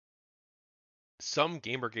Some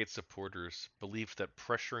GamerGate supporters believed that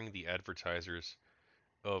pressuring the advertisers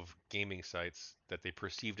of gaming sites that they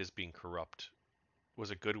perceived as being corrupt was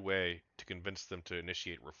a good way to convince them to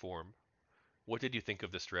initiate reform. What did you think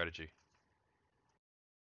of this strategy?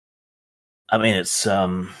 I mean, it's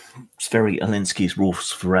very Alinsky's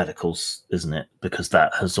rules for radicals, isn't it? Because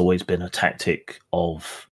that has always been a tactic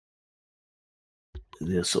of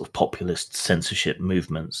the sort of populist censorship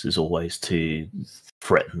movements, is always to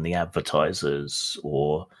threaten the advertisers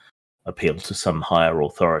or appeal to some higher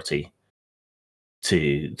authority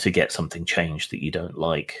to get something changed that you don't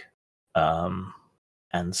like.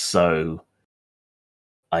 And so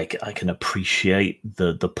I can appreciate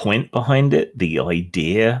the point behind it, the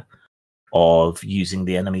idea of using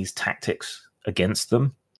the enemy's tactics against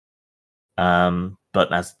them.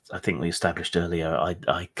 But as I think we established earlier,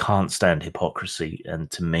 I can't stand hypocrisy, and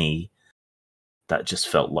to me, that just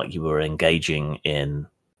felt like you were engaging in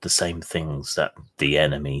the same things that the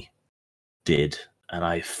enemy did, and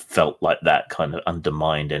I felt like that kind of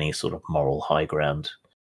undermined any sort of moral high ground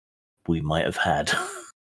we might have had.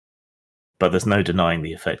 But there's no denying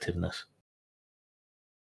the effectiveness.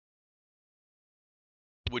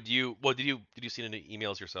 Did you see any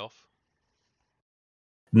emails yourself?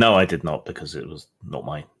 No, I did not, because it was not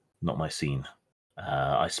my scene.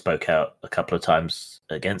 I spoke out a couple of times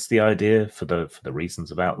against the idea for the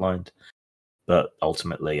reasons I've outlined, but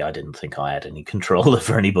ultimately I didn't think I had any control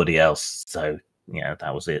over anybody else. So yeah,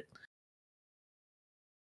 that was it.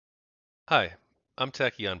 Hi, I'm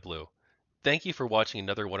Tachyon Blue. Thank you for watching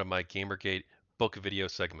another one of my GamerGate book video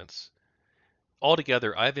segments.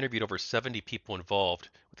 Altogether, I've interviewed over 70 people involved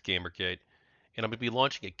with GamerGate, and I'm going to be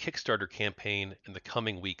launching a Kickstarter campaign in the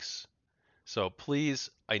coming weeks. So please,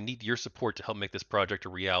 I need your support to help make this project a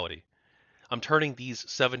reality. I'm turning these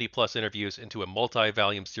 70 plus interviews into a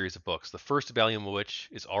multi-volume series of books, the first volume of which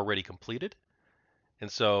is already completed. And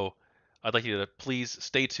so I'd like you to please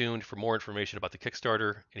stay tuned for more information about the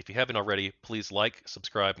Kickstarter. And if you haven't already, please like,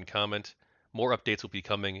 subscribe, and comment. More updates will be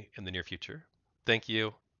coming in the near future. Thank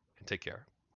you, and take care.